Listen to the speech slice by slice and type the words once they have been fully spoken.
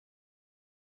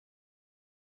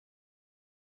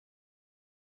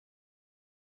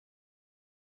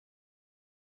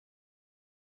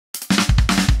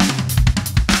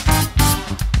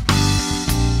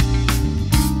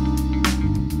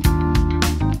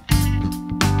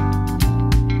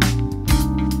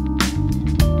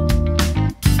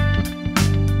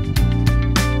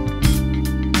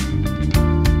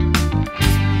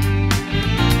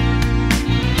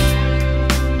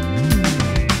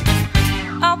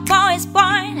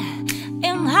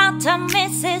to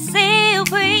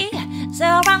Mississippi,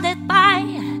 surrounded by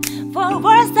four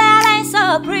words that ain't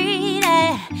so pretty.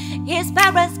 His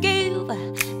parents give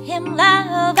him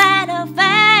love and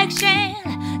affection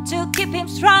to keep him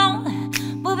strong,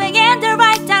 moving in the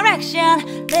right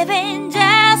direction, living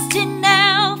just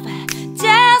enough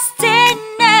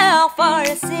for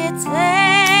a city.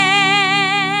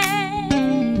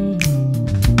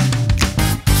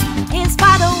 His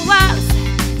father works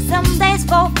some days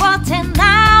for 14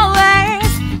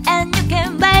 hours, and you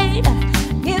can bet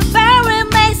he barely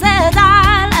makes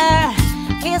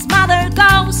 $1. His mother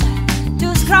goes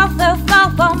to scrub the floor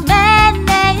for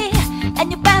money,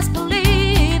 and you best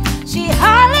believe she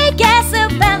hardly gets a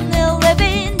penny,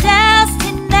 living just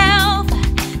enough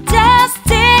for a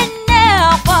city.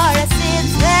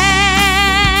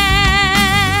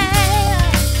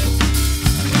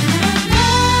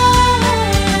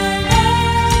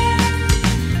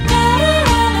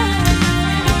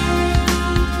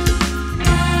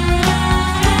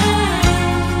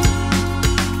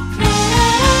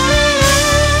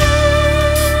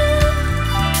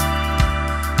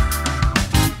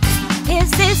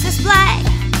 Black,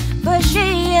 but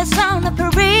she is on the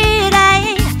parade.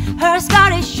 Her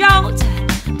skirt is short,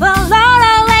 below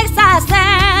her legs are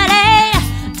steady.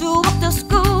 To walk to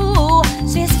school,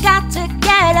 she's got to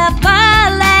get up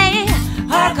early.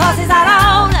 Her clothes are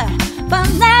old, but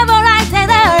never right in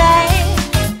the rain.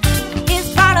 His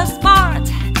brother's smart,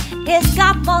 he's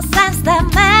got more sense than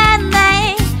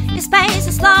money. His pace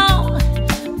is slow,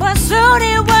 but soon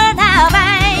he won't have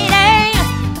any.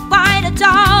 To find a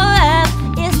job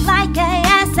like a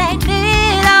A.sax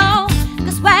needle,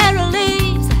 'cause where he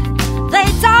lives, they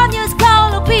don't use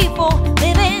colored people,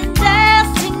 living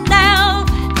just enough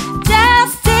for the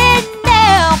city.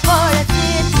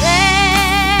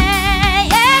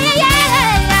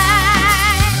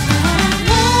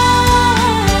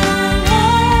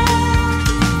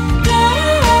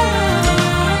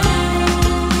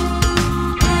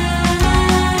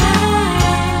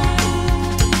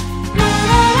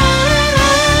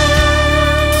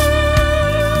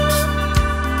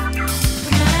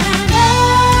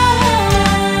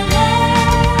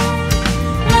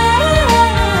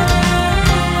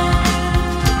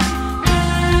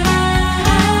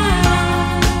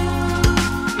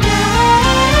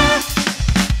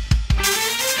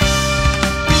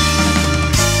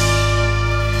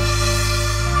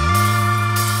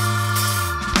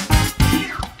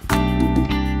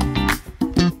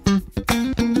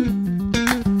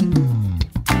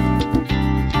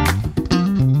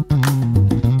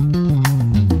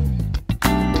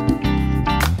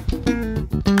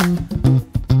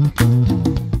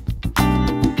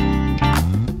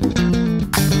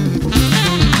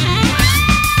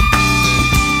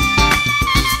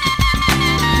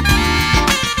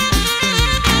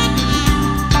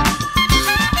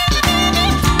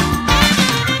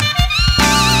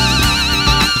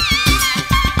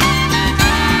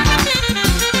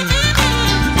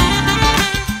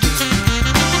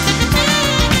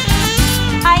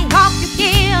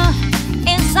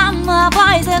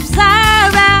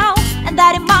 And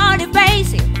that it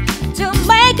motivates you to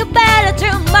make a better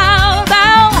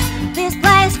tomorrow. This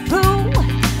place is true,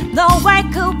 the world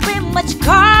could be much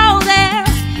colder.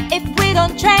 If we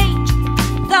don't change,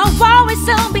 the war will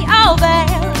soon be over.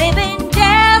 Living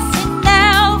just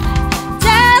enough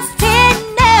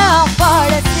for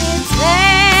the city.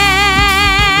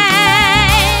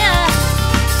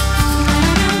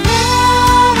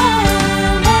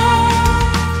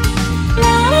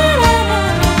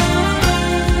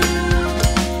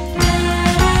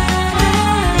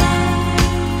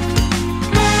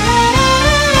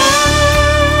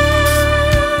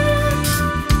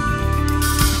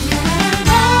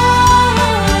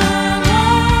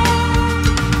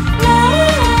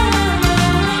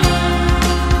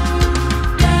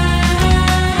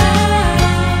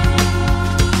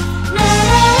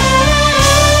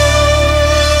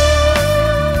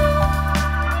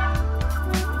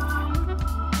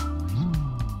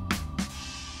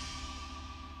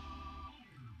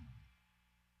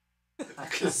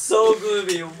 So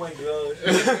groovy, oh my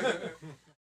god.